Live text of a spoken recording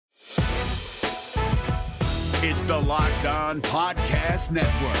It's the Locked On Podcast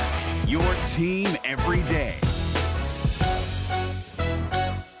Network, your team every day.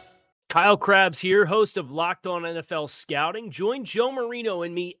 Kyle Krabs here, host of Locked On NFL Scouting. Join Joe Marino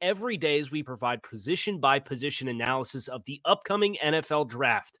and me every day as we provide position-by-position analysis of the upcoming NFL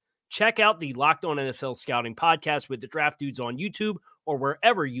Draft. Check out the Locked On NFL Scouting podcast with the Draft Dudes on YouTube or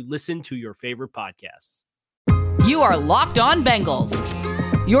wherever you listen to your favorite podcasts. You are Locked On Bengals,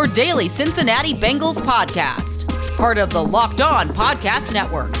 your daily Cincinnati Bengals podcast. Part of the Locked On Podcast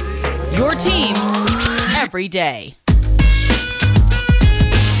Network, your team every day.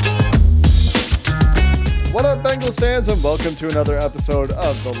 What up, Bengals fans, and welcome to another episode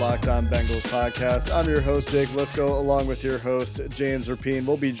of the Locked On Bengals podcast. I'm your host, Jake Lisco, along with your host, James Rapien.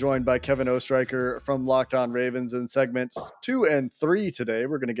 We'll be joined by Kevin Ostreicher from Locked On Ravens in segments 2 and 3 today.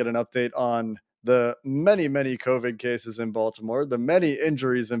 We're going to get an update on the many COVID cases in Baltimore, the many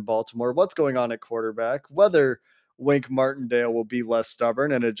injuries in Baltimore, what's going on at quarterback, whether Wink Martindale will be less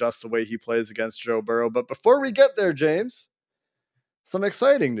stubborn and adjust the way he plays against Joe Burrow. But before we get there, James, some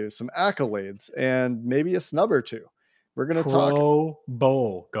exciting news, some accolades, and maybe a snub or two. We're going to talk Pro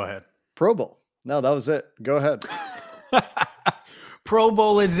Bowl. Go ahead. Pro Bowl. No, that was it. Go ahead. Pro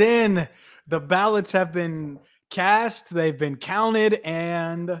Bowl is in. The ballots have been cast. They've been counted,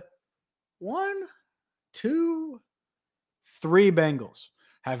 and 1, 2, 3 Bengals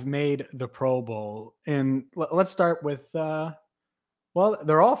have made the Pro Bowl. And let's start with, well,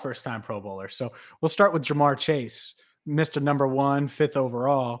 they're all first-time Pro Bowlers. So we'll start with Ja'Marr Chase. Mr. Number 1, 5th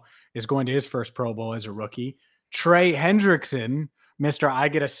overall, is going to his first Pro Bowl as a rookie. Trey Hendrickson, Mr. I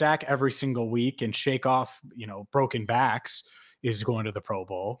get a sack every single week and shake off, broken backs, is going to the Pro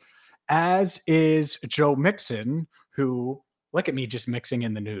Bowl. As is Joe Mixon, who, look at me just mixing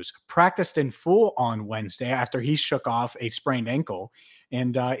in the news, practiced in full on Wednesday after he shook off a sprained ankle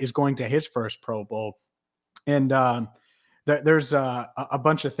and is going to his first Pro Bowl. And there's a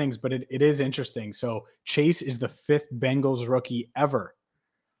bunch of things, but it is interesting. So Chase is the 5th Bengals rookie ever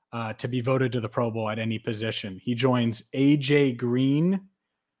to be voted to the Pro Bowl at any position. He joins AJ Green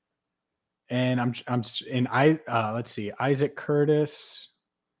and let's see, Isaac Curtis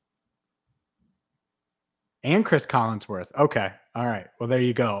and Chris Collinsworth. Okay. All right. Well, there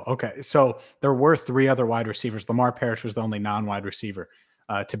you go. Okay. So there were 3 other wide receivers. Lamar Parrish was the only non-wide receiver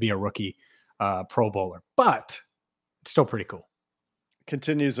to be a rookie Pro Bowler, but it's still pretty cool.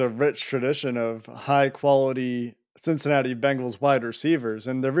 Continues a rich tradition of high quality Cincinnati Bengals wide receivers.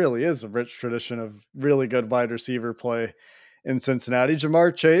 And there really is a rich tradition of really good wide receiver play in Cincinnati.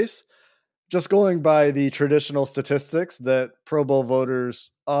 Ja'Marr Chase, just going by the traditional statistics that Pro Bowl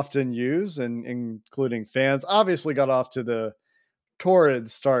voters often use, and including fans, obviously got off to the torrid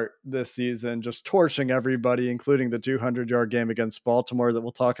start this season, just torching everybody, including the 200-yard game against Baltimore that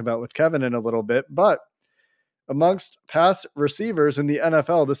we'll talk about with Kevin in a little bit. But amongst pass receivers in the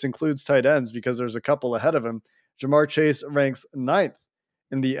NFL, this includes tight ends because there's a couple ahead of him. Ja'Marr Chase ranks 9th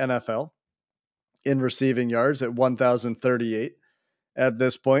in the NFL in receiving yards at 1,038. At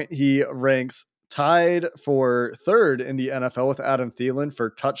this point, he ranks tied for 3rd in the NFL with Adam Thielen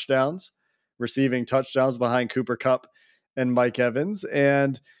for touchdowns, receiving touchdowns behind Cooper Kupp and Mike Evans.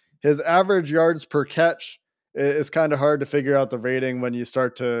 And his average yards per catch is kind of hard to figure out the rating when you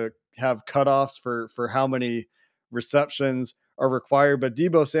start to have cutoffs for how many receptions are required. But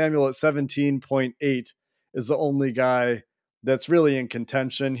Deebo Samuel at 17.8 is the only guy that's really in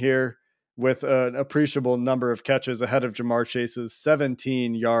contention here with an appreciable number of catches ahead of Ja'Marr Chase's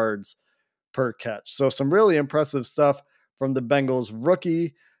 17 yards per catch. So some really impressive stuff from the Bengals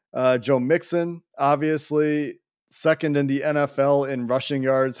rookie. Joe Mixon, obviously 2nd in the NFL in rushing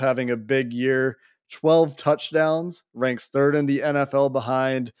yards, having a big year, 12 touchdowns, ranks 3rd in the NFL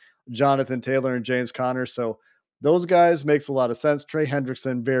behind Jonathan Taylor and James Conner. So those guys makes a lot of sense. Trey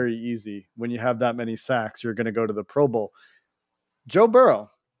Hendrickson, very easy. When you have that many sacks, you're going to go to the Pro Bowl. Joe Burrow,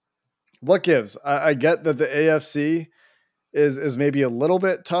 what gives? I get that the AFC is maybe a little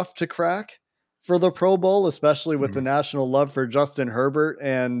bit tough to crack for the Pro Bowl, especially with the national love for Justin Herbert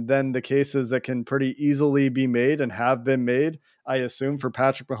and then the cases that can pretty easily be made and have been made, I assume, for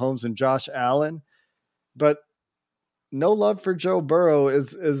Patrick Mahomes and Josh Allen. But no love for Joe Burrow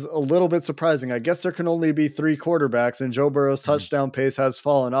is a little bit surprising. I guess there can only be 3 quarterbacks, and Joe Burrow's touchdown pace has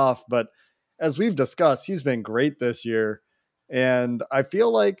fallen off. But as we've discussed, he's been great this year. And I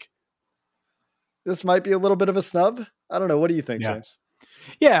feel like this might be a little bit of a snub. I don't know. What do you think, James?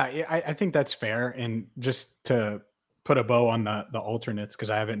 Yeah, I think that's fair. And just to put a bow on the alternates,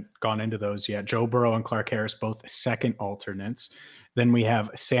 because I haven't gone into those yet. Joe Burrow and Clark Harris, both 2nd alternates. Then we have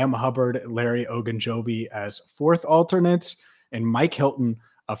Sam Hubbard, Larry Ogunjobi as 4th alternates, and Mike Hilton,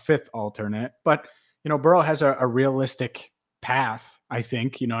 a 5th alternate. But Burrow has a realistic path, I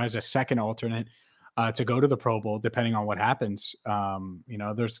think, as a second alternate to go to the Pro Bowl, depending on what happens.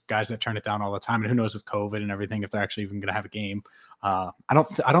 There's guys that turn it down all the time, and who knows with COVID and everything, if they're actually even going to have a game. I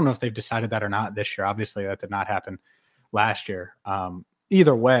don't know if they've decided that or not this year. Obviously that did not happen last year.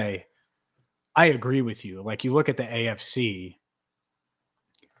 Either way, I agree with you. Like, you look at the AFC,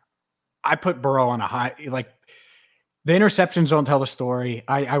 I put Burrow on a high, the interceptions don't tell the story.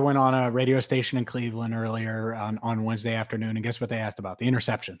 I went on a radio station in Cleveland earlier on Wednesday afternoon, and guess what they asked about? The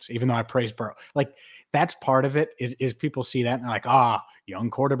interceptions, even though I praised Burrow. Like, that's part of it is people see that and they're like, young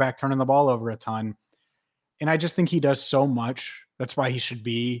quarterback turning the ball over a ton. And I just think he does so much. That's why he should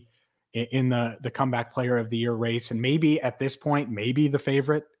be in the comeback player of the year race. And maybe at this point, maybe the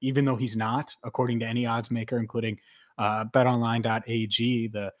favorite, even though he's not, according to any odds maker, including betonline.ag,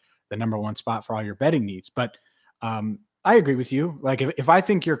 the number one spot for all your betting needs. But I agree with you. Like, if I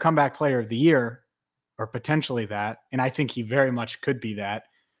think your comeback player of the year, or potentially that, and I think he very much could be that,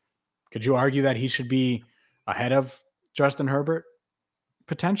 could you argue that he should be ahead of Justin Herbert?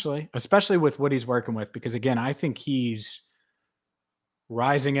 Potentially, especially with what he's working with, because again, I think he's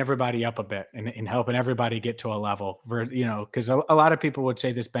rising everybody up a bit and helping everybody get to a level where, because a lot of people would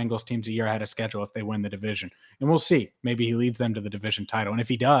say this Bengals team's a year ahead of schedule if they win the division, and we'll see. Maybe he leads them to the division title. And if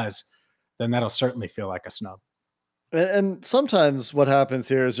he does, then that'll certainly feel like a snub. And sometimes what happens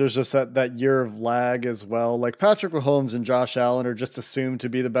here is there's just that year of lag as well. Like, Patrick Mahomes and Josh Allen are just assumed to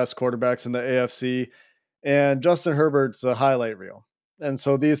be the best quarterbacks in the AFC, and Justin Herbert's a highlight reel. And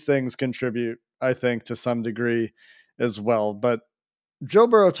so these things contribute, I think, to some degree as well. But Joe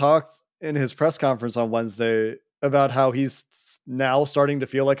Burrow talked in his press conference on Wednesday about how he's now starting to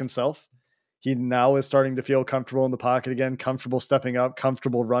feel like himself. He now is starting to feel comfortable in the pocket again, comfortable stepping up,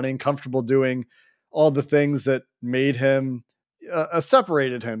 comfortable running, comfortable doing all the things that made him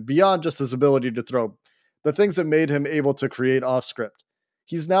separated him beyond just his ability to throw, the things that made him able to create off script.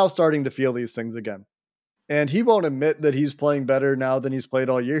 He's now starting to feel these things again. And he won't admit that he's playing better now than he's played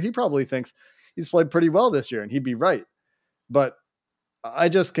all year. He probably thinks he's played pretty well this year, and he'd be right. But I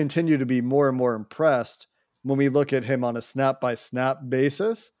just continue to be more and more impressed when we look at him on a snap by snap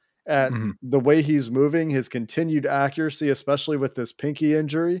basis at the way he's moving, his continued accuracy, especially with this pinky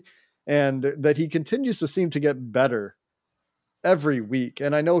injury, and that he continues to seem to get better every week.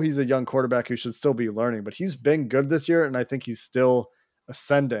 And I know he's a young quarterback who should still be learning, but he's been good this year, and I think he's still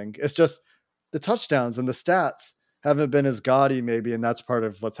ascending. It's just the touchdowns and the stats haven't been as gaudy maybe, and that's part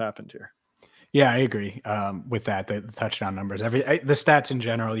of what's happened here. Yeah, I agree with that. The touchdown numbers, the stats in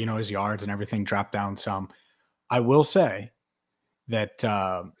general, his yards and everything dropped down some. I will say that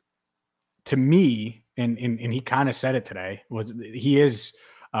to me, and he kind of said it today, he is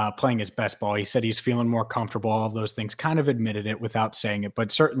playing his best ball. He said he's feeling more comfortable, all of those things, kind of admitted it without saying it,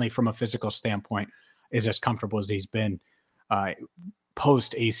 but certainly from a physical standpoint is as comfortable as he's been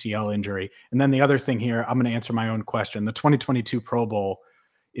post ACL injury. And then the other thing here, I'm going to answer my own question. The 2022 Pro Bowl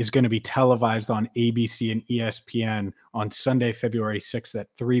is going to be televised on ABC and ESPN on Sunday, February 6th at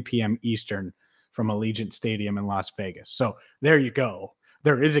 3 p.m. Eastern from Allegiant Stadium in Las Vegas. So there you go.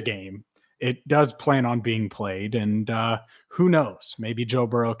 There is a game. It does plan on being played, and who knows? Maybe Joe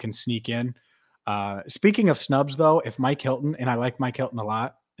Burrow can sneak in. Speaking of snubs, though, if Mike Hilton, and I like Mike Hilton a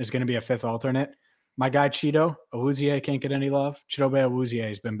lot, is going to be a fifth alternate, my guy Chido Awuzie can't get any love. Chidobe Awuzie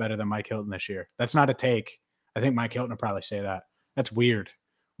has been better than Mike Hilton this year. That's not a take. I think Mike Hilton will probably say that. That's weird.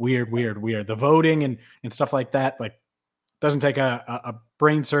 The voting and stuff like that, doesn't take a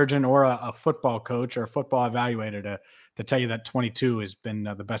brain surgeon or a football coach or a football evaluator to tell you that 22 has been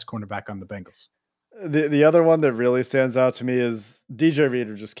the best cornerback on the Bengals. The other one that really stands out to me is DJ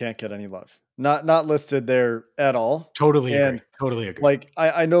Reader just can't get any love. Not listed there at all. Totally agree. Like,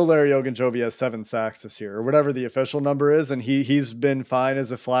 I know Larry Ogunjobi has 7 sacks this year, or whatever the official number is, and he's been fine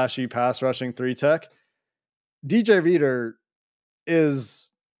as a flashy pass rushing 3-tech. DJ Reader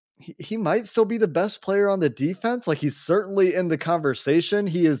he might still be the best player on the defense. Like, he's certainly in the conversation.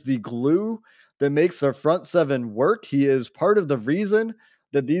 He is the glue that makes the front 7 work. He is part of the reason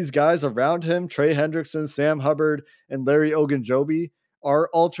that these guys around him, Trey Hendrickson, Sam Hubbard, and Larry Ogunjobi, are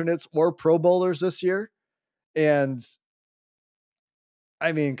alternates or Pro Bowlers this year. And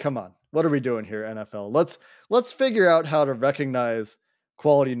I mean, come on, what are we doing here, NFL? Let's figure out how to recognize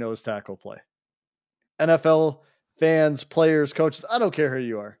quality nose tackle play. NFL fans, players, coaches, I don't care who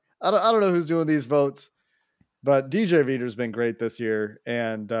you are. I don't know who's doing these votes, but DJ Reader's been great this year.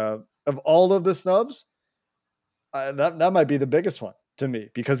 And of all of the snubs, that might be the biggest one to me,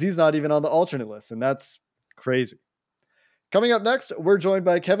 because he's not even on the alternate list, and that's crazy. Coming up next, we're joined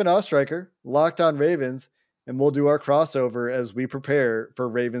by Kevin Ostreicher, Locked On Ravens, and we'll do our crossover as we prepare for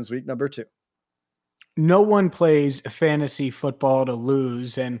Ravens week number 2. no one plays fantasy football to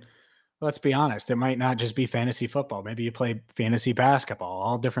lose. And let's be honest, it might not just be fantasy football. Maybe you play fantasy basketball,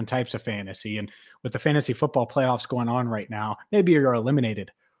 all different types of fantasy. And with the fantasy football playoffs going on right now, maybe you're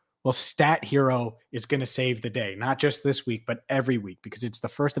eliminated. Well, Stat Hero is going to save the day, not just this week, but every week, because it's the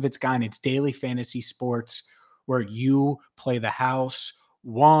first of its kind. It's daily fantasy sports where you play the house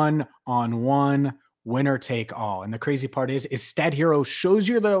one-on-one, winner take all. And the crazy part is Stat Hero shows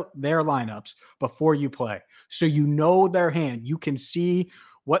you their lineups before you play. So you know their hand. You can see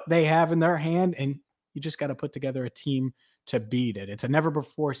what they have in their hand, and you just got to put together a team to beat it. It's a never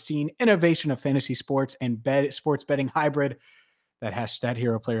before seen innovation of fantasy sports and sports betting hybrid that has Stat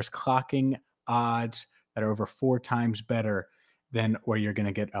Hero players clocking odds that are over 4 times better than where you're going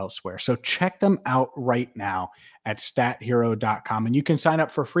to get elsewhere. So check them out right now at stathero.com, and you can sign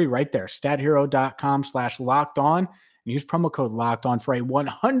up for free right there. stathero.com/locked on, and use promo code locked on for a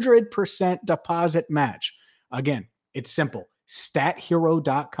 100% deposit match. Again, it's simple.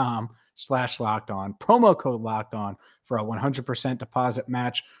 stathero.com/locked on, promo code locked on for a 100% deposit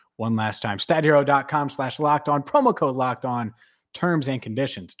match. One last time, stathero.com/locked on, promo code locked on. Terms and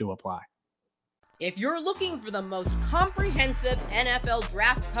conditions do apply. If you're looking for the most comprehensive NFL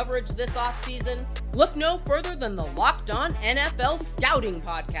draft coverage this offseason, look no further than the Locked On NFL Scouting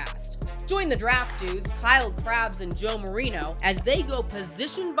Podcast. Join the draft dudes, Kyle Krabs and Joe Marino, as they go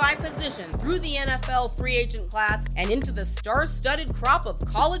position by position through the NFL free agent class and into the star-studded crop of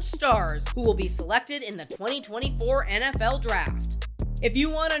college stars who will be selected in the 2024 NFL Draft. If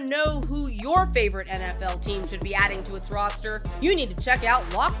you want to know who your favorite NFL team should be adding to its roster, you need to check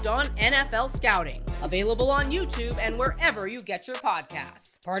out Locked On NFL Scouting, available on YouTube and wherever you get your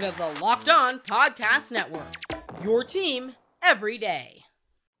podcasts. Part of the Locked On Podcast Network, your team every day.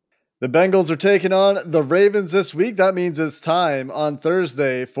 The Bengals are taking on the Ravens this week. That means it's time on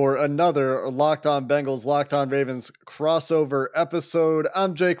Thursday for another Locked On Bengals, Locked On Ravens crossover episode.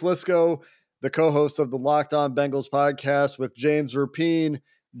 I'm Jake Lisco, the co-host of the Locked On Bengals podcast with James Rapine,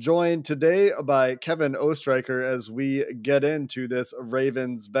 joined today by Kevin Ostreicher as we get into this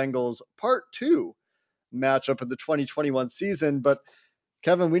Ravens-Bengals Part 2 matchup of the 2021 season. But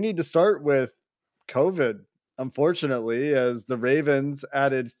Kevin, we need to start with COVID, unfortunately, as the Ravens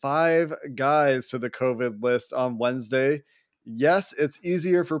added 5 guys to the COVID list on Wednesday. Yes, it's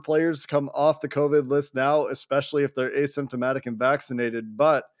easier for players to come off the COVID list now, especially if they're asymptomatic and vaccinated,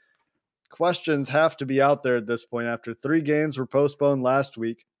 but questions have to be out there at this point after 3 games were postponed last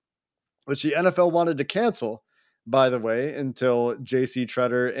week, which the NFL wanted to cancel, by the way, until JC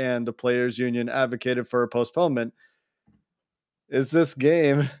Tretter and the Players Union advocated for a postponement. Is this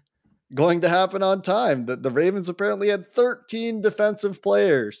game going to happen on time? The Ravens apparently had 13 defensive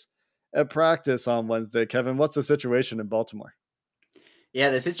players at practice on Wednesday. Kevin, what's the situation in Baltimore? Yeah,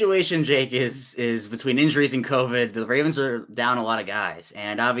 the situation, Jake, is between injuries and COVID. The Ravens are down a lot of guys,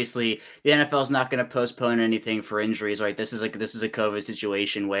 and obviously the NFL is not going to postpone anything for injuries, right? This is a COVID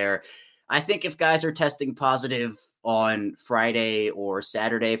situation where I think if guys are testing positive on Friday or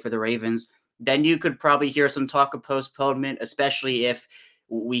Saturday for the Ravens, then you could probably hear some talk of postponement, especially if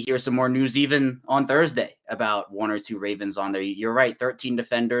we hear some more news even on Thursday about 1 or 2 Ravens on there. You're right, 13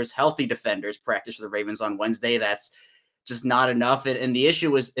 defenders, healthy defenders, practice for the Ravens on Wednesday. That's just not enough. And the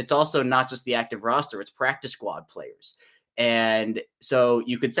issue is it's also not just the active roster, it's practice squad players. And so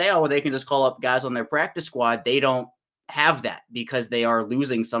you could say, oh, well, they can just call up guys on their practice squad. They don't have that because they are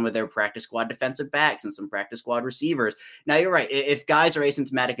losing some of their practice squad defensive backs and some practice squad receivers. Now, you're right. If guys are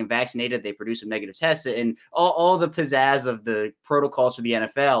asymptomatic and vaccinated, they produce some negative tests and all the pizzazz of the protocols for the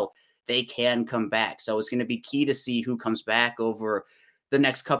NFL, they can come back. So it's going to be key to see who comes back over the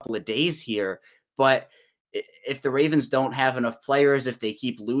next couple of days here. But if the Ravens don't have enough players, if they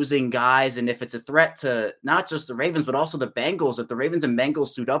keep losing guys, and if it's a threat to not just the Ravens, but also the Bengals, if the Ravens and Bengals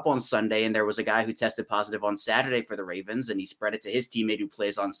suit up on Sunday and there was a guy who tested positive on Saturday for the Ravens and he spread it to his teammate who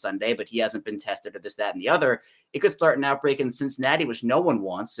plays on Sunday, but he hasn't been tested or this, that, and the other, it could start an outbreak in Cincinnati, which no one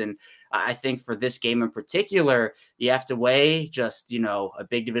wants. And I think for this game in particular, you have to weigh just, a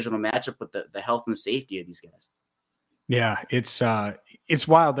big divisional matchup with the health and the safety of these guys. Yeah, it's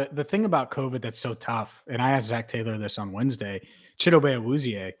wild. The thing about COVID that's so tough, and I asked Zach Taylor this on Wednesday, Chidobe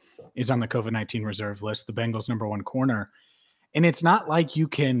Awuzie is on the COVID-19 reserve list, the Bengals' #1 corner. And it's not like you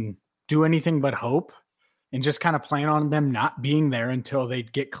can do anything but hope and just kind of plan on them not being there until they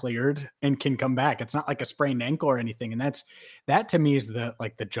get cleared and can come back. It's not like a sprained ankle or anything. And that to me is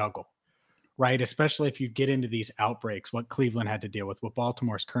the juggle, right? Especially if you get into these outbreaks, what Cleveland had to deal with, what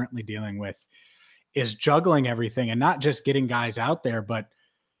Baltimore's currently dealing with, is juggling everything and not just getting guys out there, but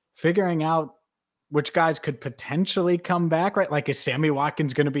figuring out which guys could potentially come back, right? Like, is Sammy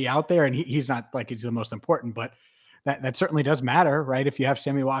Watkins going to be out there? And he's not like he's the most important, but that certainly does matter, right? If you have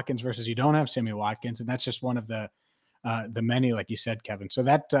Sammy Watkins versus you don't have Sammy Watkins, and that's just one of the many, like you said, Kevin. So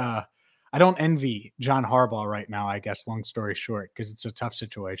that I don't envy John Harbaugh right now, I guess, long story short, because it's a tough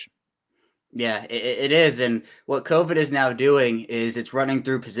situation. Yeah, it is. And what COVID is now doing is it's running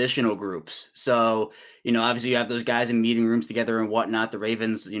through positional groups. So, obviously you have those guys in meeting rooms together and whatnot. The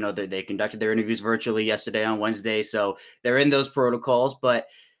Ravens, they conducted their interviews virtually yesterday on Wednesday. So they're in those protocols. But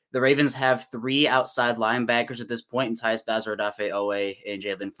the Ravens have 3 outside linebackers at this point in Tyus Bazard-Ofe Owe and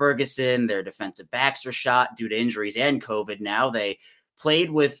Jalen Ferguson. Their defensive backs are shot due to injuries and COVID now. They played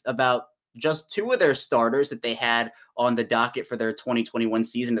with about just 2 of their starters that they had on the docket for their 2021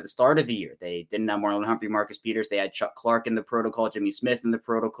 season at the start of the year. They didn't have Marlon Humphrey, Marcus Peters. They had Chuck Clark in the protocol, Jimmy Smith in the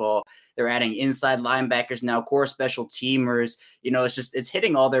protocol. They're adding inside linebackers now, core special teamers. It's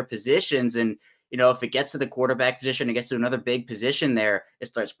hitting all their positions. And, if it gets to the quarterback position, it gets to another big position there, it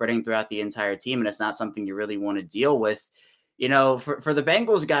starts spreading throughout the entire team. And it's not something you really want to deal with. For the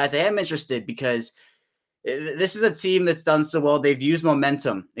Bengals guys, I am interested because this is a team that's done so well. They've used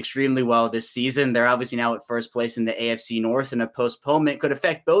momentum extremely well this season. They're obviously now at first place in the AFC North, and a postponement could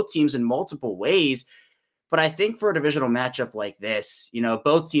affect both teams in multiple ways. But I think for a divisional matchup like this,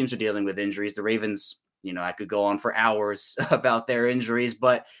 both teams are dealing with injuries. The Ravens, I could go on for hours about their injuries,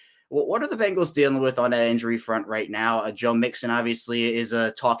 but what are the Bengals dealing with on that injury front right now? Joe Mixon obviously is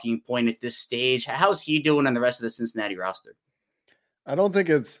a talking point at this stage. How's he doing on the rest of the Cincinnati roster? I don't think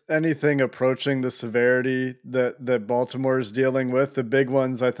it's anything approaching the severity that Baltimore is dealing with. The big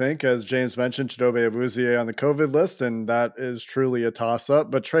ones, I think, as James mentioned, Chidobe Awuzie on the COVID list, and that is truly a toss-up.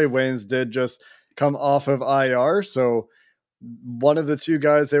 But Trey Waynes did just come off of IR, so one of the 2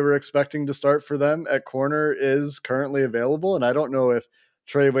 guys they were expecting to start for them at corner is currently available, and I don't know if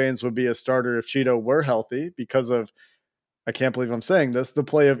Trey Waynes would be a starter if Cheeto were healthy because of, I can't believe I'm saying this, the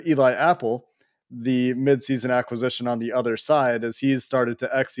play of Eli Apple, the midseason acquisition on the other side, as he's started to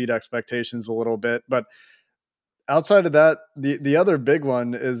exceed expectations a little bit. But outside of that, the other big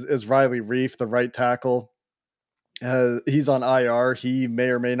one is Riley Reif, the right tackle. He's on IR. He may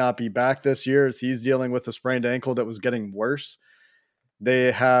or may not be back this year as he's dealing with a sprained ankle that was getting worse.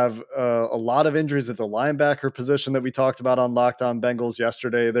 They have a lot of injuries at the linebacker position that we talked about on Locked On Bengals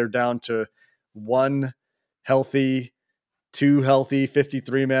yesterday. They're down to 2 healthy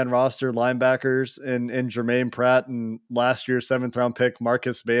 53-man roster linebackers in Jermaine Pratt and last year's 7th round pick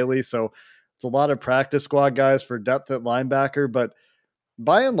Marcus Bailey. So it's a lot of practice squad guys for depth at linebacker, but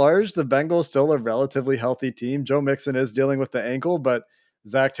by and large, the Bengals still a relatively healthy team. Joe Mixon is dealing with the ankle, but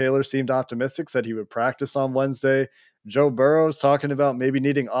Zach Taylor seemed optimistic, said he would practice on Wednesday. Joe Burrow's talking about maybe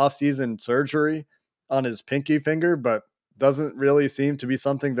needing offseason surgery on his pinky finger, but doesn't really seem to be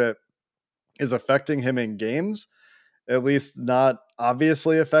something that is affecting him in games, at least not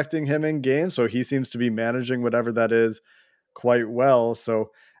obviously affecting him in games. So he seems to be managing whatever that is quite well.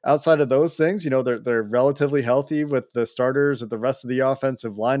 So outside of those things, they're relatively healthy with the starters at the rest of the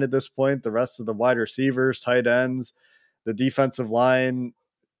offensive line at this point, the rest of the wide receivers, tight ends, the defensive line.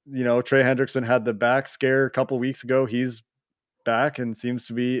 Trey Hendrickson had the back scare a couple weeks ago. He's back and seems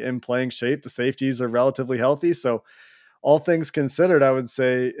to be in playing shape. The safeties are relatively healthy. So all things considered, I would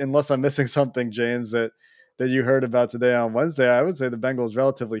say, unless I'm missing something, James, that you heard about today on Wednesday, I would say the Bengals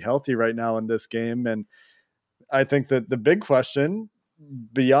relatively healthy right now in this game. And I think that the big question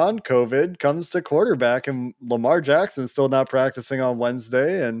beyond COVID comes to quarterback, and Lamar Jackson still not practicing on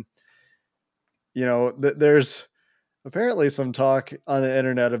Wednesday. And, there's apparently some talk on the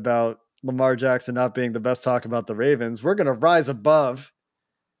internet about Lamar Jackson not being the best talk about the Ravens. We're going to rise above.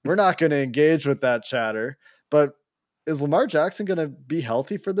 We're not going to engage with that chatter, but is Lamar Jackson going to be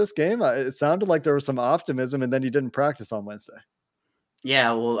healthy for this game? It sounded like there was some optimism, and then he didn't practice on Wednesday.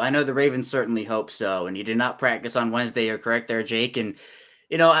 Yeah, well, I know the Ravens certainly hope so, and he did not practice on Wednesday. You're correct there, Jake. And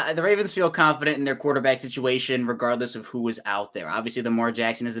the Ravens feel confident in their quarterback situation, regardless of who is out there. Obviously, Lamar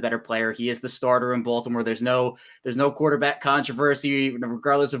Jackson is the better player. He is the starter in Baltimore. There's no quarterback controversy,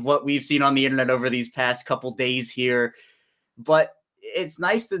 regardless of what we've seen on the internet over these past couple days here. But it's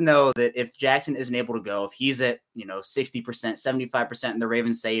nice to know that if Jackson isn't able to go, if he's at 60%, 75%, and the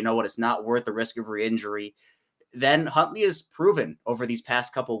Ravens say, it's not worth the risk of re-injury, then Huntley has proven over these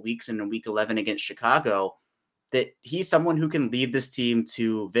past couple weeks and in Week 11 against Chicago that he's someone who can lead this team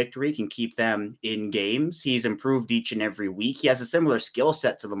to victory, can keep them in games. He's improved each and every week. He has a similar skill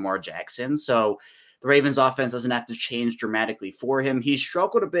set to Lamar Jackson. So the Ravens offense doesn't have to change dramatically for him. He's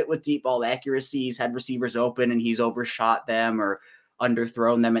struggled a bit with deep ball accuracy. He's had receivers open and he's overshot them or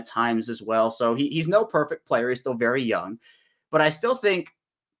underthrown them at times as well. So he's no perfect player. He's still very young. But I still think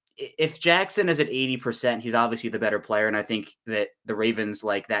if Jackson is at 80%, he's obviously the better player. And I think that the Ravens,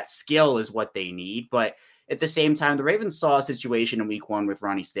 like, that skill is what they need. But at the same time, the Ravens saw a situation in week 1 with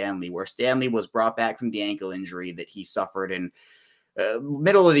Ronnie Stanley, where Stanley was brought back from the ankle injury that he suffered in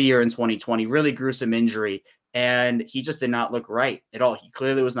middle of the year in 2020, really gruesome injury. And he just did not look right at all. He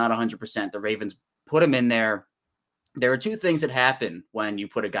clearly was not 100%. The Ravens put him in there. There are two things that happen when you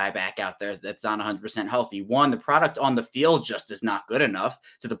put a guy back out there that's not 100% healthy. One, the product on the field just is not good enough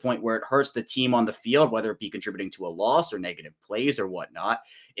to the point where it hurts the team on the field, whether it be contributing to a loss or negative plays or whatnot.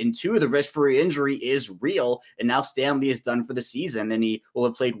 And two, the risk for injury is real. And now Stanley is done for the season, and he will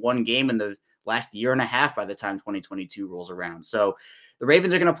have played one game in the last year and a half by the time 2022 rolls around. So the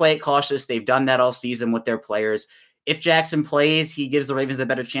Ravens are going to play it cautious. They've done that all season with their players. If Jackson plays, he gives the Ravens the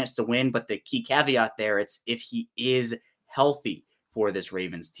better chance to win. But the key caveat there, it's if he is healthy for this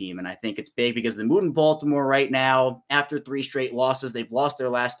Ravens team. And I think it's big because the mood in Baltimore right now, after 3 straight losses, they've lost their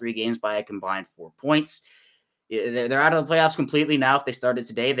last 3 games by a combined 4 points. They're out of the playoffs completely now. If they started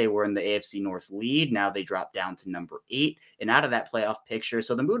today, they were in the AFC North lead. Now they dropped down to number 8 and out of that playoff picture.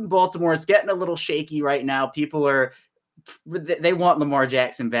 So the mood in Baltimore is getting a little shaky right now. People they want Lamar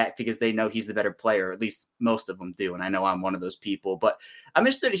Jackson back because they know he's the better player. At least most of them do. And I know I'm one of those people, but I'm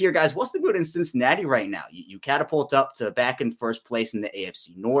interested to hear, guys, what's the mood in Cincinnati right now? You catapult up to back in first place in the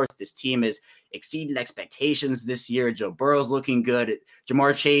AFC North. This team is exceeded expectations this year. Joe Burrow's looking good.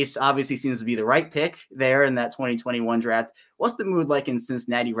 Jamar Chase obviously seems to be the right pick there in that 2021 draft. What's the mood like in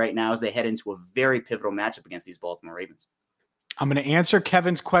Cincinnati right now as they head into a very pivotal matchup against these Baltimore Ravens? I'm going to answer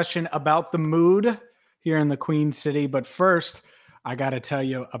Kevin's question about the mood here in the Queen City. But first, I got to tell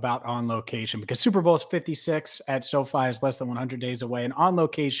you about On Location, because Super Bowl 56 at SoFi is less than 100 days away. And On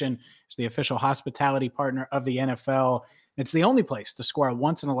Location is the official hospitality partner of the NFL. It's the only place to score a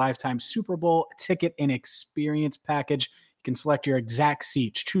once-in-a-lifetime Super Bowl ticket and experience package. You can select your exact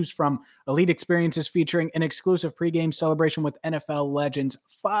seats. Choose from elite experiences featuring an exclusive pregame celebration with NFL legends,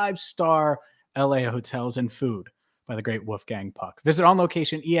 5-star LA hotels, and food by the great Wolfgang Puck. Visit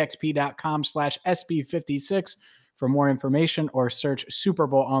onlocationexp.com/SB56 for more information, or search Super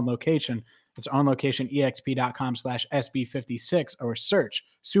Bowl On Location. It's onlocationexp.com/SB56 or search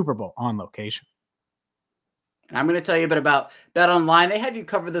Super Bowl On Location. I'm going to tell you a bit about BetOnline. They have you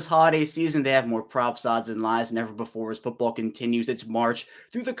covered this holiday season. They have more props, odds, and lines than ever before as football continues its march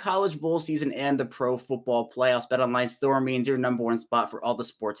through the college bowl season and the pro football playoffs. BetOnline still remains your number one spot for all the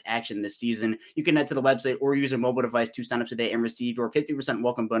sports action this season. You can head to the website or use a mobile device to sign up today and receive your 50%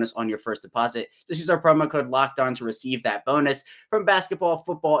 welcome bonus on your first deposit. Just use our promo code LOCKEDON to receive that bonus. From basketball,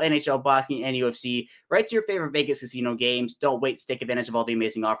 football, NHL, boxing, and UFC, right to your favorite Vegas casino games. Don't wait to take advantage of all the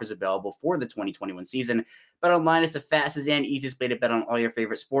amazing offers available for the 2021 season. BetOnline is the fastest and easiest way to bet on all your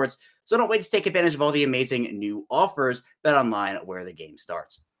favorite sports. So don't wait to take advantage of all the amazing new offers. BetOnline, where the game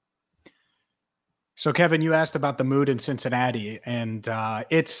starts. So, Kevin, you asked about the mood in Cincinnati, and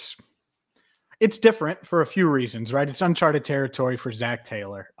it's different for a few reasons, right? It's uncharted territory for Zach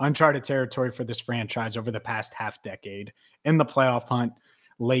Taylor, uncharted territory for this franchise over the past half decade in the playoff hunt,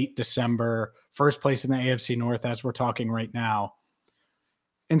 late December, first place in the AFC North as we're talking right now.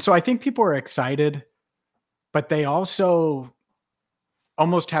 And so I think people are excited, but they also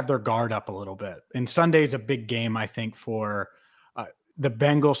almost have their guard up a little bit. And Sunday's a big game, I think, for the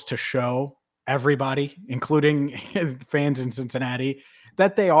Bengals to show everybody, including fans in Cincinnati,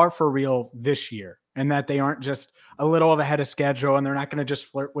 that they are for real this year and that they aren't just a little of ahead of schedule, and they're not going to just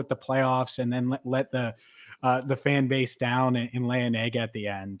flirt with the playoffs and then let the fan base down and lay an egg at the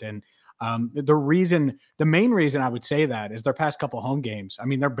end. And the main reason I would say that is their past couple home games. I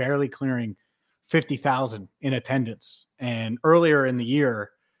mean, they're barely clearing 50,000 in attendance. And earlier in the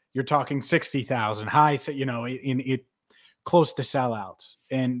year, you're talking 60,000 high, in close to sellouts.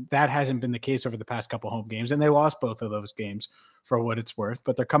 And that hasn't been the case over the past couple home games. And they lost both of those games for what it's worth,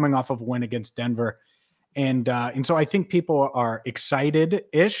 but they're coming off of a win against Denver. And so I think people are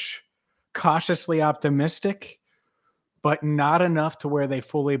excited-ish, cautiously optimistic, but not enough to where they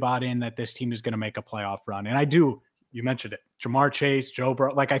fully bought in that this team is going to make a playoff run. And you mentioned it, Jamar Chase, Joe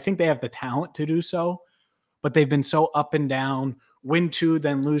Burrow. I think they have the talent to do so, but they've been so up and down, win 2,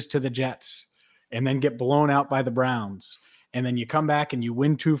 then lose to the Jets, and then get blown out by the Browns. And then you come back and you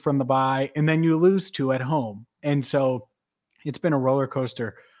win 2 from the bye, and then you lose 2 at home. And so it's been a roller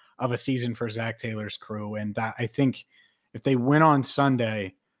coaster of a season for Zach Taylor's crew. And I think if they win on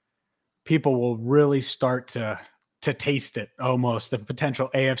Sunday, people will really start to taste it, almost, the potential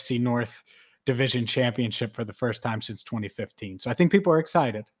AFC North division championship for the first time since 2015. So I think people are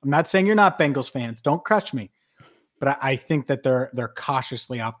excited. I'm not saying you're not Bengals fans. Don't crush me. But I think that they're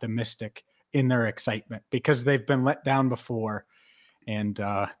cautiously optimistic in their excitement because they've been let down before. and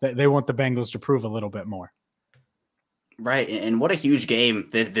they want the Bengals to prove a little bit more. Right, and what a huge game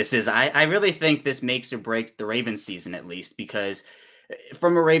this is. I really think this makes or breaks the Ravens season, at least, because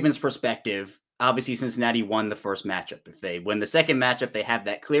from a Ravens perspective, obviously Cincinnati won the first matchup. If they win the second matchup, they have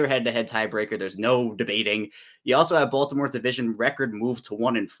that clear head-to-head tiebreaker. There's no debating. You also have Baltimore's division record move to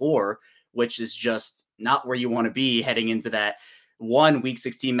 1-4, which is just not where you want to be heading into that week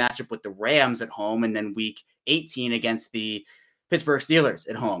 16 matchup with the Rams at home, and then week 18 against the Pittsburgh Steelers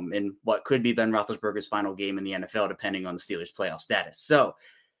at home in what could be Ben Roethlisberger's final game in the NFL, depending on the Steelers' playoff status. So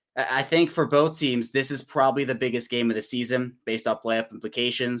I think for both teams, this is probably the biggest game of the season based off playoff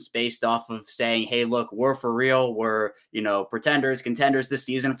implications, based off of saying, hey, look, we're for real. We're, pretenders, contenders this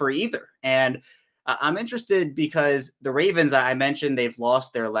season for either. And I'm interested because the Ravens, I mentioned they've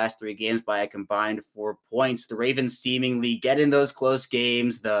lost their last 3 games by a combined 4 points. The Ravens seemingly get in those close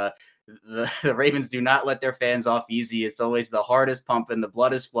games. The Ravens do not let their fans off easy. It's always the heart is pumping, the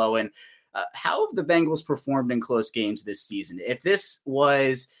blood is flowing. How have the Bengals performed in close games this season? If this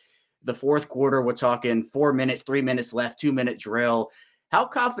was the fourth quarter, we're talking 4 minutes, 3 minutes left, 2-minute drill, how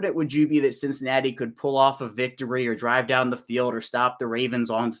confident would you be that Cincinnati could pull off a victory or drive down the field or stop the Ravens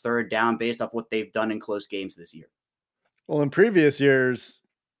on third down based off what they've done in close games this year? Well, in previous years,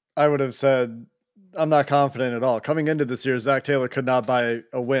 I would have said I'm not confident at all. Coming into this year, Zach Taylor could not buy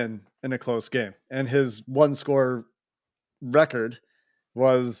a win in a close game. And his 1-score record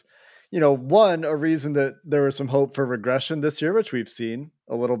was, one, a reason that there was some hope for regression this year, which we've seen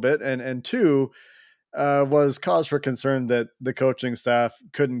a little bit. And two, was cause for concern that the coaching staff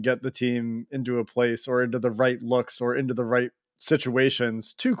couldn't get the team into a place or into the right looks or into the right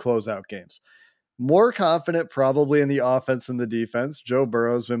situations to close out games. More confident probably in the offense and the defense. Joe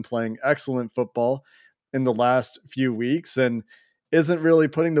Burrow's been playing excellent football in the last few weeks and isn't really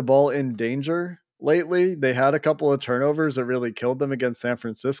putting the ball in danger lately. They had a couple of turnovers that really killed them against San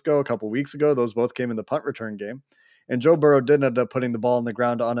Francisco a couple weeks ago. Those both came in the punt return game. And Joe Burrow did end up putting the ball on the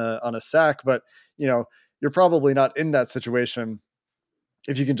ground on a sack, but you're probably not in that situation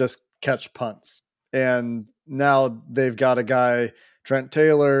if you can just catch punts. And now they've got a guy, Trent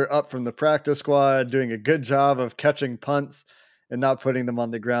Taylor, up from the practice squad, doing a good job of catching punts and not putting them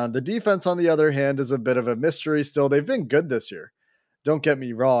on the ground. The defense, on the other hand, is a bit of a mystery still. They've been good this year. Don't get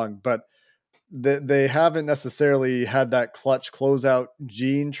me wrong, but they haven't necessarily had that clutch closeout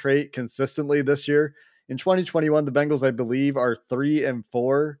gene trait consistently this year. In 2021, the Bengals, I believe, are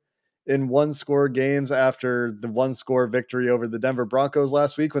 3-4 in 1-score games after the 1-score victory over the Denver Broncos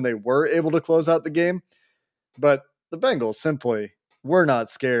last week when they were able to close out the game. But the Bengals simply were not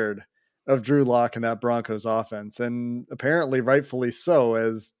scared of Drew Lock and that Broncos offense. And apparently rightfully so,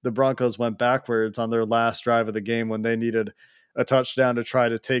 as the Broncos went backwards on their last drive of the game when they needed a touchdown to try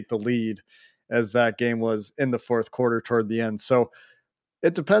to take the lead, as that game was in the fourth quarter toward the end. So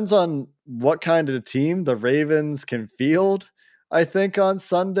it depends on what kind of team the Ravens can field, I think, on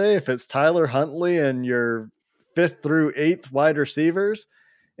Sunday. If it's Tyler Huntley and your 5th through 8th wide receivers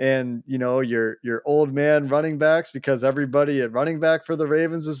and, your old man running backs, because everybody at running back for the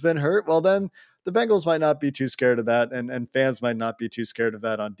Ravens has been hurt, well, then the Bengals might not be too scared of that, and fans might not be too scared of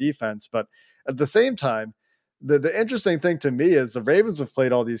that on defense. But at the same time, the interesting thing to me is the Ravens have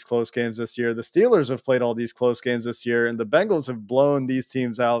played all these close games this year. The Steelers have played all these close games this year, and the Bengals have blown these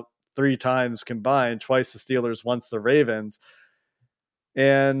teams out 3 times combined, twice the Steelers, once the Ravens.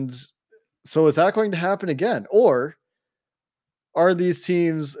 And so is that going to happen again? Or are these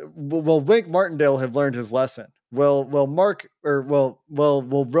teams, will Wink Martindale have learned his lesson? Will the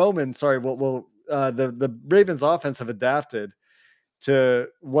Ravens offense have adapted to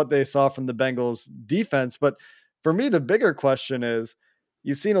what they saw from the Bengals defense? But for me, the bigger question is,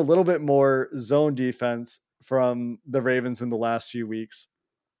 you've seen a little bit more zone defense from the Ravens in the last few weeks.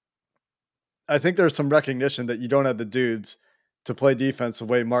 I think there's some recognition that you don't have the dudes to play defense the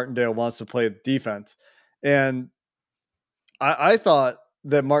way Martindale wants to play defense. And I thought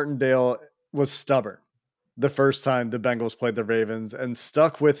that Martindale was stubborn the first time the Bengals played the Ravens and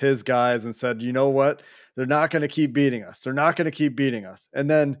stuck with his guys and said, you know what? They're not going to keep beating us. They're not going to keep beating us. And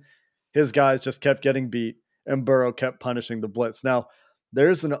then his guys just kept getting beat and Burrow kept punishing the blitz. Now,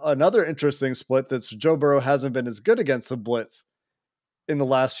 there's another interesting split that's Joe Burrow hasn't been as good against the blitz in the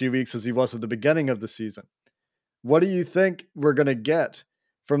last few weeks as he was at the beginning of the season. What do you think we're going to get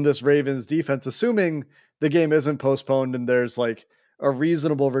from this Ravens defense, assuming the game isn't postponed and there's like a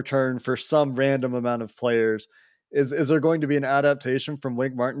reasonable return for some random amount of players? Is there going to be an adaptation from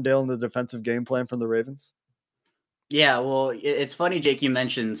Wink Martindale in the defensive game plan from the Ravens? Yeah, well, it's funny, Jake, you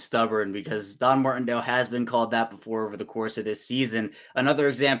mentioned stubborn because Don Martindale has been called that before over the course of this season. Another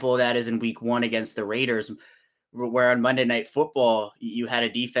example of that is in week 1 against the Raiders. where on Monday Night Football, you had a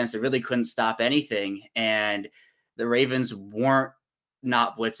defense that really couldn't stop anything. And the Ravens weren't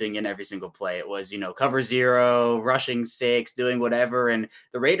not blitzing in every single play. It was, cover zero, rushing six, doing whatever. And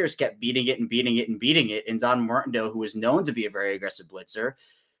the Raiders kept beating it and beating it and beating it. And Don Martindale, who was known to be a very aggressive blitzer,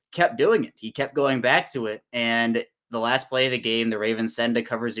 kept doing it. He kept going back to it. And the last play of the game, the Ravens send a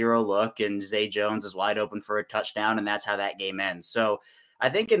cover zero look, and Zay Jones is wide open for a touchdown. And that's how that game ends. So I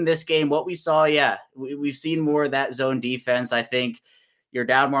think in this game, what we saw, we've seen more of that zone defense. I think you're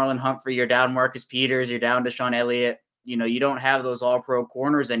down Marlon Humphrey, you're down Marcus Peters, you're down Deshaun Elliott. You don't have those all-pro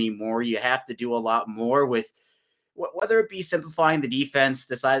corners anymore. You have to do a lot more with whether it be simplifying the defense,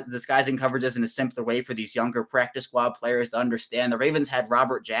 disguising coverages in a simpler way for these younger practice squad players to understand. The Ravens had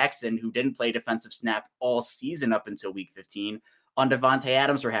Robert Jackson, who didn't play defensive snap all season up until week 15, on Devontae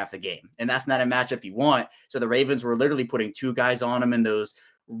Adams for half the game. And that's not a matchup you want. So the Ravens were literally putting two guys on him in those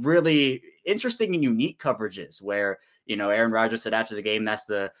really interesting and unique coverages where, Aaron Rodgers said after the game, that's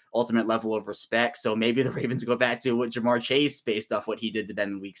the ultimate level of respect. So maybe the Ravens go back to what Jamar Chase based off what he did to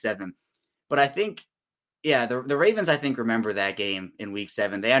them in week 7. But I think, the Ravens, I think, remember that game in week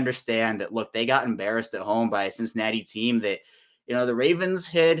 7. They understand that, look, they got embarrassed at home by a Cincinnati team that, the Ravens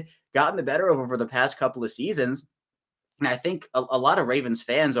had gotten the better of over the past couple of seasons. And I think a lot of Ravens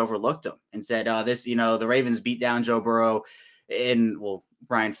fans overlooked them and said, the Ravens beat down Joe Burrow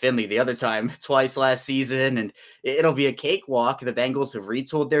Brian Finley the other time twice last season, and it'll be a cakewalk. The Bengals have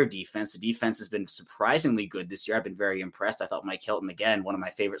retooled their defense. The defense has been surprisingly good this year. I've been very impressed. I thought Mike Hilton, again, one of my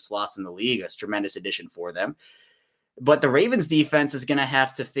favorite slots in the league, a tremendous addition for them. But the Ravens defense is going to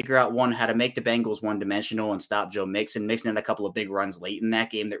have to figure out, one, how to make the Bengals one-dimensional and stop Joe Mixon. Mixon had a couple of big runs late in that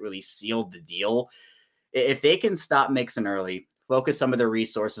game that really sealed the deal. If they can stop Mixon early, focus some of their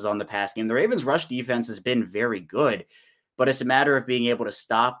resources on the pass game, the Ravens' rush defense has been very good. But it's a matter of being able to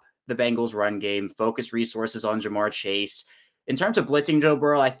stop the Bengals run game, focus resources on Jamar Chase. In terms of blitzing Joe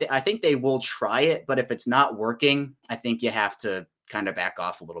Burrow, I think they will try it, but if it's not working, I think you have to kind of back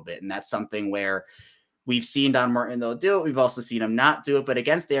off a little bit. And that's something where we've seen Don Martindale do it. We've also seen him not do it. But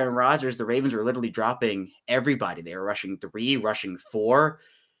against Aaron Rodgers, the Ravens were literally dropping everybody. They were rushing 3, rushing 4.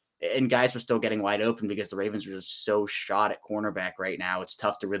 And guys were still getting wide open because the Ravens are just so shot at cornerback right now. It's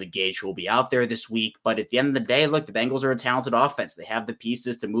tough to really gauge who will be out there this week. But at the end of the day, look, the Bengals are a talented offense. They have the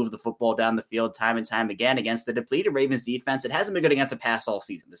pieces to move the football down the field time and time again against the depleted Ravens defense. It hasn't been good against the pass all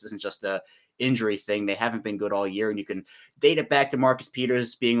season. This isn't just a injury thing. They haven't been good all year, and you can date it back to Marcus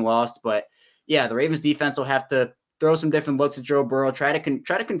Peters being lost. But the Ravens defense will have to throw some different looks at Joe Burrow, try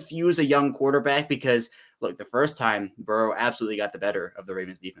to confuse a young quarterback because, look, the first time Burrow absolutely got the better of the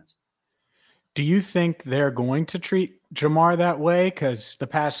Ravens defense. Do you think they're going to treat Jamar that way? Because the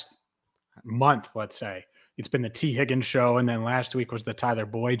past month, let's say, it's been the T. Higgins show, and then last week was the Tyler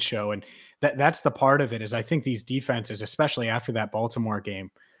Boyd show. And that's the part of it is I think these defenses, especially after that Baltimore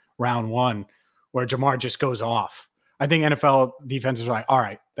game, round 1, where Jamar just goes off. I think NFL defenses are like, all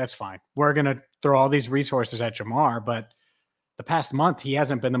right, that's fine. We're going to throw all these resources at Jamar, but the past month, he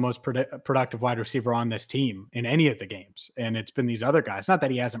hasn't been the most productive wide receiver on this team in any of the games. And it's been these other guys. Not that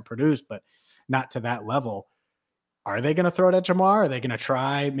he hasn't produced, but not to that level. Are they going to throw it at Jamar? Are they going to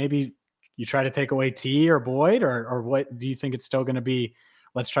try, maybe you try to take away T or Boyd, or what do you think it's still going to be?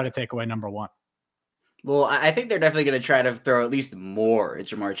 Let's try to take away number 1. Well, I think they're definitely going to try to throw at least more at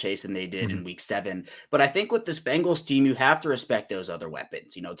Jamar Chase than they did in week 7. But I think with this Bengals team, you have to respect those other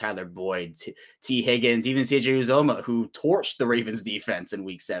weapons. Tyler Boyd, T. Higgins, even CJ Uzomah, who torched the Ravens defense in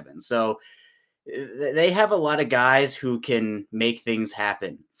week 7. So they have a lot of guys who can make things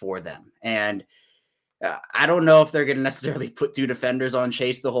happen for them. And I don't know if they're going to necessarily put 2 defenders on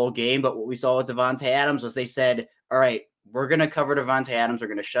Chase the whole game, but what we saw with Devontae Adams was they said, all right, we're going to cover Devontae Adams. We're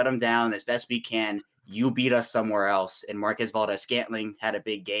going to shut him down as best we can. You beat us somewhere else. And Marquez Valdes-Scantling had a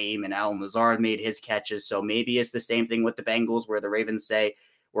big game, and Allen Lazard made his catches. So maybe it's the same thing with the Bengals where the Ravens say,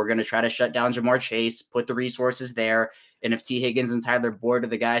 we're going to try to shut down Jamar Chase, put the resources there. And if T. Higgins and Tyler Boyd are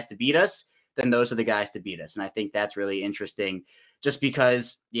the guys to beat us, then those are the guys to beat us. And I think that's really interesting just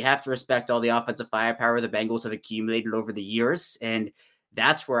because you have to respect all the offensive firepower the Bengals have accumulated over the years. And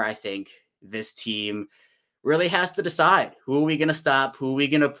that's where I think this team really has to decide who are we going to stop, who are we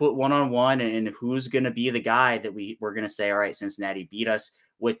going to put one-on-one, and who's going to be the guy that we're going to say, all right, Cincinnati beat us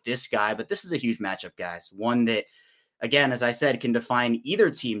with this guy. But this is a huge matchup, guys. One that, again, as I said, can define either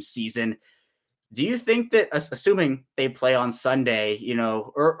team's season. Do you think that, assuming they play on Sunday,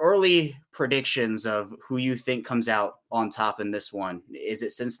 early predictions of who you think comes out on top in this one? Is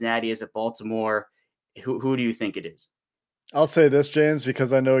it Cincinnati? Is it Baltimore? Who do you think it is? I'll say this, James,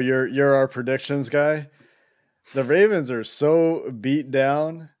 because I know you're our predictions guy. The Ravens are so beat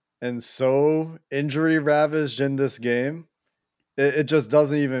down and so injury ravaged in this game. It just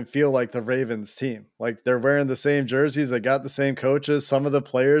doesn't even feel like the Ravens team. Like, they're wearing the same jerseys. They got the same coaches. Some of the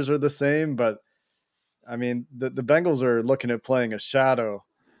players are the same, but I mean, the Bengals are looking at playing a shadow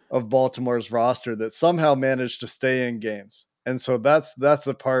of Baltimore's roster that somehow managed to stay in games. And so that's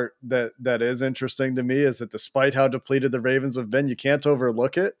the part that is interesting to me, is that despite how depleted the Ravens have been, you can't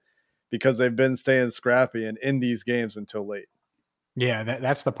overlook it because they've been staying scrappy and in these games until late. Yeah,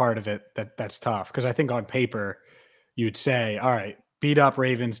 that's the part of it that's tough, because I think on paper you'd say, all right, beat up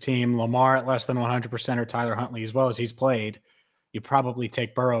Ravens team, Lamar at less than 100%, or Tyler Huntley as well as he's played. You probably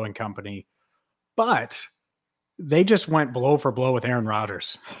take Burrow and company. But they just went blow for blow with Aaron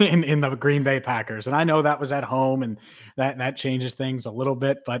Rodgers in the Green Bay Packers. And I know that was at home, and that changes things a little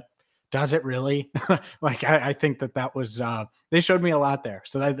bit, but does it really? Like, I think that was they showed me a lot there.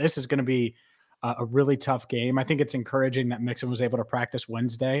 So this is going to be a really tough game. I think it's encouraging that Mixon was able to practice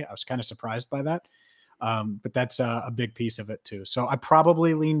Wednesday. I was kind of surprised by that. But that's a big piece of it too. So I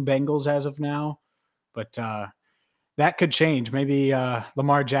probably lean Bengals as of now, but that could change. Maybe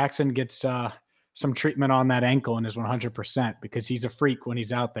Lamar Jackson gets some treatment on that ankle and is 100%, because he's a freak when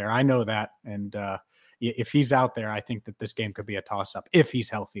he's out there. I know that. And if he's out there, I think that this game could be a toss-up, if he's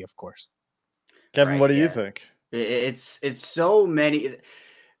healthy, of course. Kevin, what do you think? It's so many.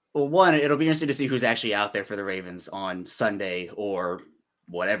 Well, one, it'll be interesting to see who's actually out there for the Ravens on Sunday or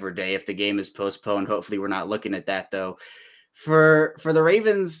whatever day if the game is postponed. Hopefully we're not looking at that, though. For the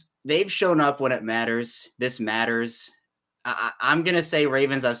Ravens, they've shown up when it matters. This matters. I'm going to say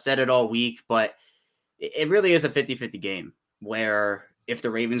Ravens. I've said it all week, but it really is a 50-50 game, where if the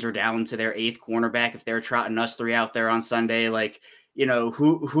Ravens are down to their 8th cornerback, if they're trotting us 3 out there on Sunday, like, you know,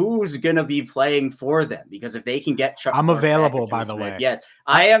 who's going to be playing for them? Because if they can get Chuck, I'm available, by the way. Yes,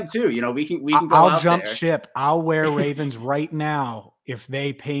 I am too. You know, we can go I'll out jump there. ship. I'll wear Ravens right now if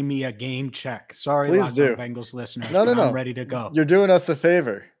they pay me a game check. Sorry, Please do. Bengals listeners. No. I'm ready to go. You're doing us a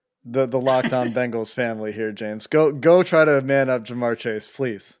favor. The Locked On Bengals family here, James. Go try to man up Jamar Chase,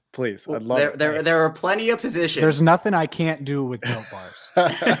 please. I'd love it. There are plenty of positions. There's nothing I can't do with Built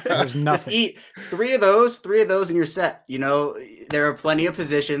Bars. There's nothing. Just eat 3 of those and you're set. You know, there are plenty of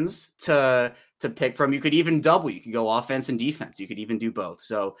positions to pick from. You could even double. You could go offense and defense. You could even do both.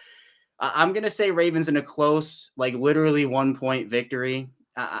 So I'm going to say Ravens in a close, like literally 1-point victory.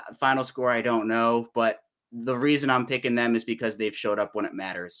 Final score, I don't know, but the reason I'm picking them is because they've showed up when it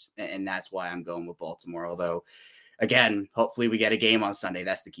matters, and that's why I'm going with Baltimore. Although, again, hopefully we get a game on Sunday.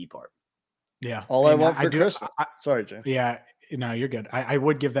 That's the key part. Yeah. All I want for Christmas. Sorry, James. Yeah. No, you're good. I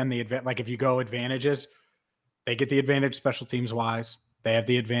would give them the advantage. Like, if you go advantages, they get the advantage special teams wise. They have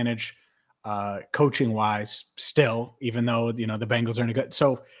the advantage coaching wise still, even though, you know, the Bengals are in a good.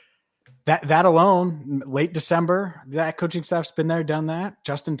 So that alone, late December, that coaching staff's been there, done that.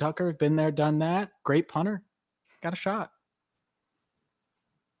 Justin Tucker, been there, done that. Great punter. Got a shot.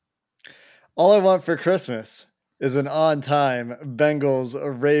 All I want for Christmas is an on-time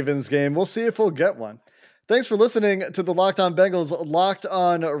Bengals-Ravens game. We'll see if we'll get one. Thanks for listening to the Locked On Bengals, Locked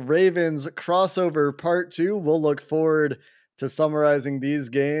On Ravens crossover part 2. We'll look forward to summarizing these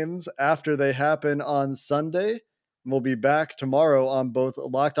games after they happen on Sunday. We'll be back tomorrow on both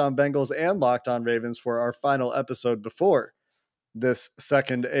Locked On Bengals and Locked On Ravens for our final episode before this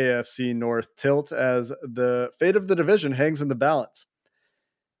second AFC North tilt, as the fate of the division hangs in the balance.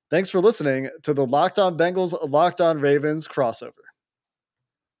 Thanks for listening to the Locked On Bengals, Locked On Ravens crossover.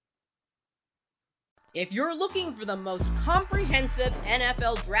 If you're looking for the most comprehensive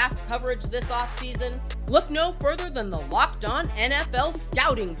NFL draft coverage this offseason, look no further than the Locked On NFL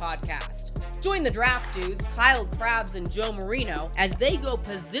Scouting Podcast. Join the draft dudes, Kyle Krabs and Joe Marino, as they go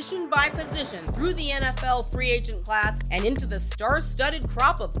position by position through the NFL free agent class and into the star-studded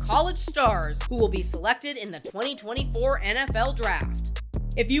crop of college stars who will be selected in the 2024 NFL Draft.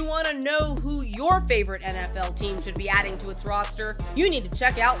 If you want to know who your favorite NFL team should be adding to its roster, you need to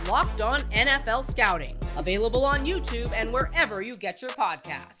check out Locked On NFL Scouting, available on YouTube and wherever you get your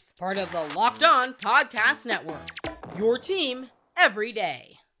podcasts. Part of the Locked On Podcast Network, your team every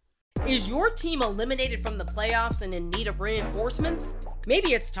day. Is your team eliminated from the playoffs and in need of reinforcements?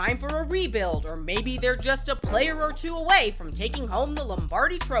 Maybe it's time for a rebuild, or maybe they're just a player or two away from taking home the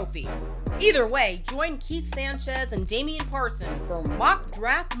Lombardi Trophy. Either way, join Keith Sanchez and Damian Parson for Mock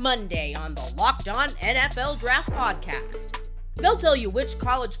Draft Monday on the Locked On NFL Draft Podcast. They'll tell you which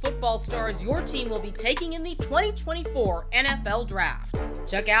college football stars your team will be taking in the 2024 NFL Draft.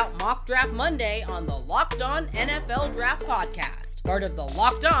 Check out Mock Draft Monday on the Locked On NFL Draft Podcast, part of the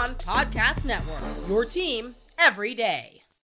Locked On Podcast Network, your team every day.